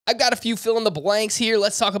I've got a few fill in the blanks here.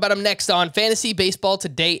 Let's talk about them next on Fantasy Baseball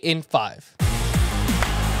Today in 5.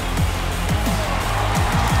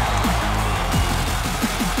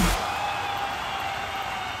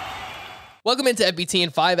 Welcome into FBT in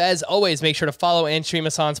 5. As always, make sure to follow and stream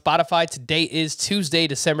us on Spotify. Today is Tuesday,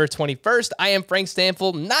 December 21st. I am Frank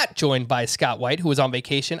Stanfield, not joined by Scott White, who is on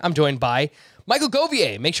vacation. I'm joined by Michael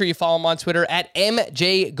Govier. Make sure you follow him on Twitter at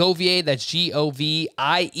MJGovier. That's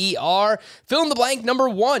Govier. Fill in the blank number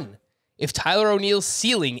 1. If Tyler O'Neill's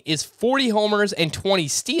ceiling is 40 homers and 20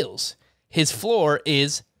 steals, his floor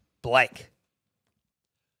is blank.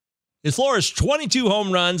 His floor is 22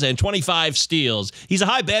 home runs and 25 steals. He's a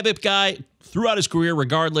high BABIP guy throughout his career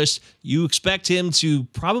regardless. You expect him to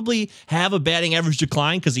probably have a batting average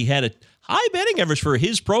decline because he had a high batting average for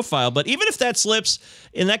his profile. But even if that slips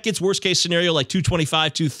and that gets worst case scenario like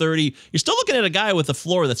 225, 230, you're still looking at a guy with a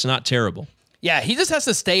floor that's not terrible. Yeah, he just has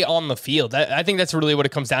to stay on the field. I think that's really what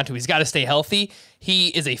it comes down to. He's got to stay healthy. He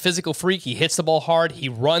is a physical freak. He hits the ball hard. He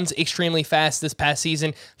runs extremely fast this past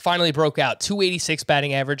season. Finally broke out. 286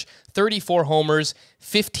 batting average, 34 homers,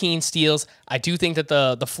 15 steals. I do think that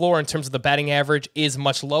the floor in terms of the batting average is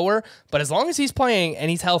much lower, but as long as he's playing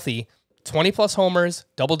and he's healthy, 20-plus homers,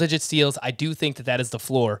 double-digit steals, I do think that that is the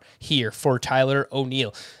floor here for Tyler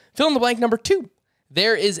O'Neill. Fill in the blank number 2.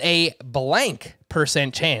 There is a blank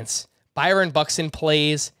 % chance Byron Buxton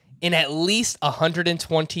plays in at least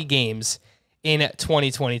 120 games in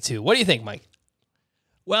 2022. What do you think, Mike?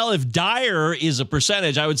 Well, if dire is a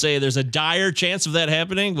percentage, I would say there's a dire chance of that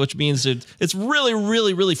happening, which means it's really,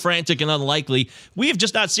 really, really frantic and unlikely. We have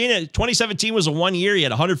just not seen it. 2017 was a 1 year. He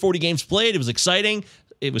had 140 games played. It was exciting.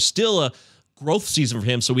 It was still a growth season for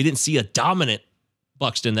him, so we didn't see a dominant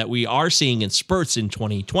Buxton that we are seeing in spurts in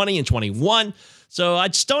 2020 and 21. So I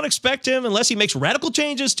just don't expect him unless he makes radical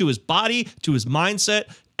changes to his body, to his mindset,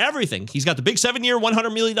 everything. He's got the big 7-year,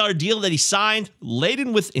 $100 million deal that he signed,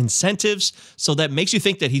 laden with incentives. So that makes you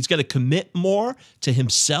think that he's going to commit more to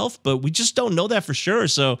himself, but we just don't know that for sure.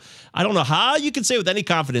 So I don't know how you can say with any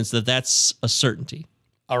confidence that that's a certainty.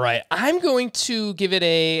 All right, I'm going to give it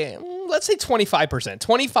a, let's say 25%.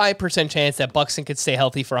 25% chance that Buxton could stay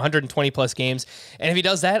healthy for 120-plus games. And if he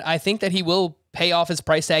does that, I think that he will pay off his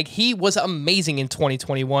price tag. He was amazing in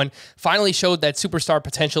 2021. Finally showed that superstar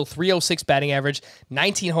potential, 306 batting average,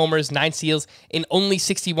 19 homers, 9 steals in only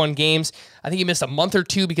 61 games. I think he missed a month or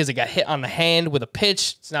two because it got hit on the hand with a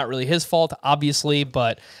pitch. It's not really his fault, obviously.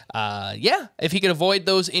 But, yeah, if he could avoid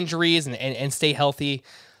those injuries and stay healthy,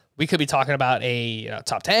 we could be talking about a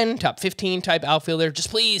top 10, top 15 type outfielder. Just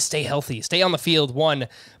please stay healthy. Stay on the field. 1,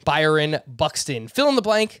 Byron Buxton. Fill in the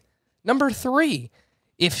blank. Number 3,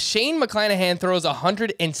 if Shane McClanahan throws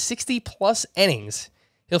 160-plus innings,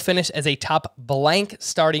 he'll finish as a top blank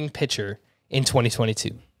starting pitcher in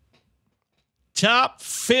 2022. Top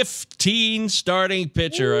 15 starting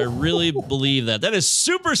pitcher. I really believe that. That is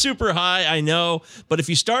super, super high, I know. But if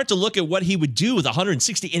you start to look at what he would do with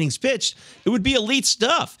 160 innings pitched, it would be elite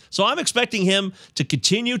stuff. So I'm expecting him to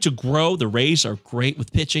continue to grow. The Rays are great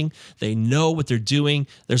with pitching. They know what they're doing.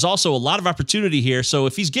 There's also a lot of opportunity here. So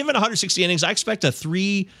if he's given 160 innings, I expect a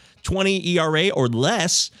 3.20 ERA or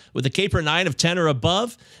less with a K per 9 of 10 or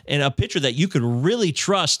above, and a pitcher that you could really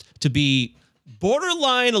trust to be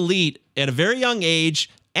borderline elite at a very young age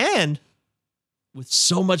and with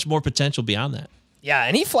so much more potential beyond that. Yeah,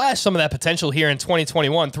 and he flashed some of that potential here in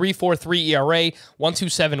 2021. 3.43 ERA,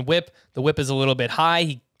 1.27 WHIP. The WHIP is a little bit high.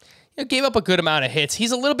 He gave up a good amount of hits.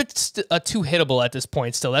 He's a little bit too hittable at this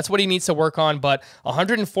point still. That's what he needs to work on, but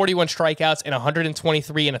 141 strikeouts and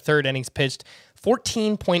 123 in a third innings pitched,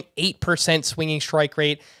 14.8% swinging strike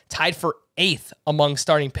rate, tied for 8th among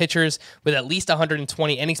starting pitchers with at least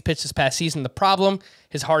 120 innings pitched this past season. The problem,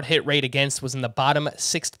 his hard hit rate against was in the bottom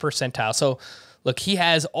 6th percentile. So look, he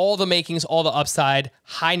has all the makings, all the upside,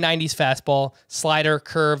 high 90s fastball, slider,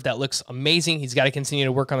 curve that looks amazing. He's got to continue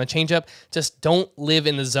to work on the changeup. Just don't live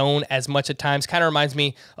in the zone as much at times. Kind of reminds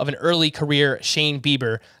me of an early career Shane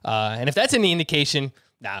Bieber. And if that's any indication,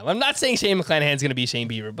 I'm not saying Shane McClanahan's going to be Shane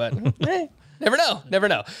Bieber, but hey, never know. Never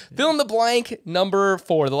know. Fill in the blank, number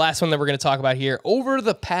 4, the last one that we're going to talk about here. Over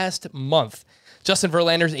the past month, Justin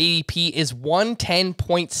Verlander's ADP is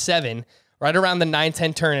 110.7, right around the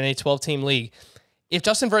 9-10 turn in a 12-team league. If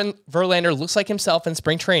Justin Verlander looks like himself in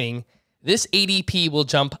spring training, this ADP will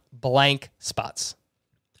jump blank spots.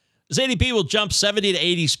 His ADP will jump 70 to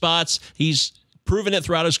 80 spots. He's proven it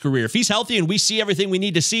throughout his career. If he's healthy and we see everything we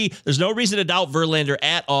need to see, there's no reason to doubt Verlander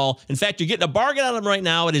at all. In fact, you're getting a bargain on him right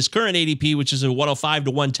now at his current ADP, which is a 105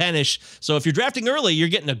 to 110-ish. So if you're drafting early, you're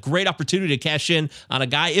getting a great opportunity to cash in on a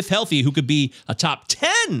guy, if healthy, who could be a top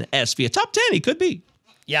 10 SV. A top 10 he could be.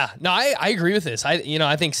 Yeah, no, I agree with this.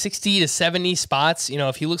 I think 60 to 70 spots.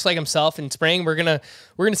 If he looks like himself in spring, we're gonna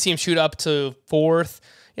see him shoot up to 4th.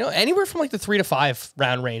 Anywhere from like the 3 to 5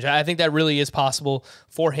 round range. I think that really is possible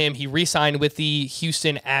for him. He re-signed with the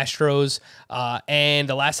Houston Astros, and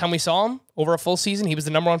the last time we saw him over a full season, he was the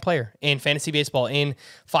number 1 player in fantasy baseball in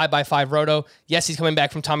 5x5 Roto. Yes, he's coming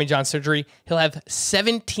back from Tommy John surgery. He'll have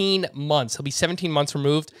 17 months. He'll be 17 months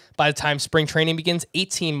removed by the time spring training begins,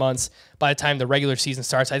 18 months by the time the regular season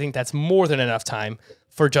starts. I think that's more than enough time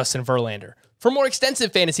for Justin Verlander. For more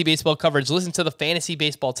extensive fantasy baseball coverage, listen to the Fantasy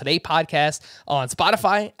Baseball Today podcast on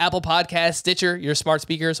Spotify, Apple Podcasts, Stitcher, your smart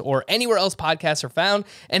speakers, or anywhere else podcasts are found.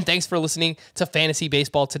 And thanks for listening to Fantasy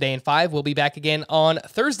Baseball Today in 5. We'll be back again on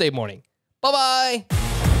Thursday morning. Bye-bye.